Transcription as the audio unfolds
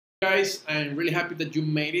Guys, I'm really happy that you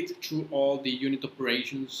made it through all the unit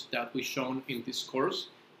operations that we shown in this course.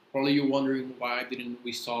 Probably you're wondering why didn't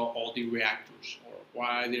we saw all the reactors, or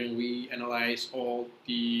why didn't we analyze all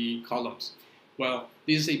the columns. Well,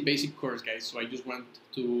 this is a basic course, guys, so I just want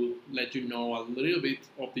to let you know a little bit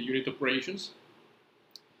of the unit operations.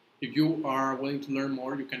 If you are willing to learn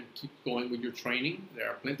more, you can keep going with your training. There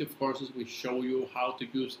are plenty of courses which show you how to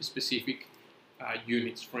use specific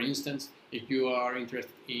units. For instance, if you are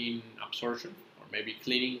interested in absorption or maybe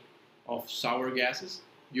cleaning of sour gases,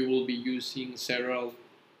 you will be using several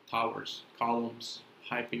towers, columns,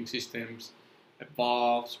 piping systems,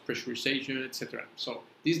 valves, pressurization, etc. So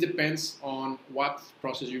this depends on what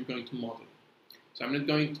process you're going to model. So I'm not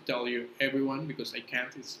going to tell you everyone because I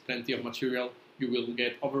can't. It's plenty of material. You will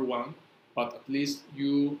get overwhelmed, but at least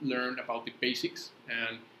you learn about the basics.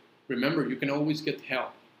 And remember, you can always get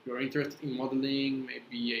help. If you're interested in modeling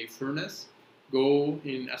maybe a furnace, go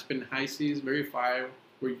in Aspen HYSYS, verify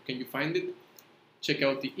where can you find it, check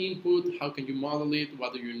out the input, how can you model it,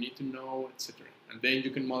 what do you need to know, etc. And then you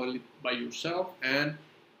can model it by yourself, and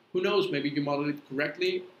who knows, maybe you model it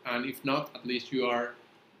correctly, and if not, at least you are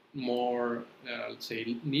more, let's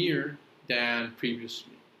say, near than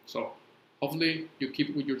previously. So hopefully you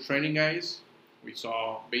keep with your training, guys. We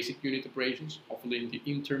saw basic unit operations. Hopefully in the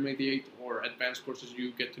intermediate or advanced courses you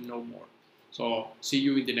get to know more. So see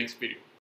you in the next video.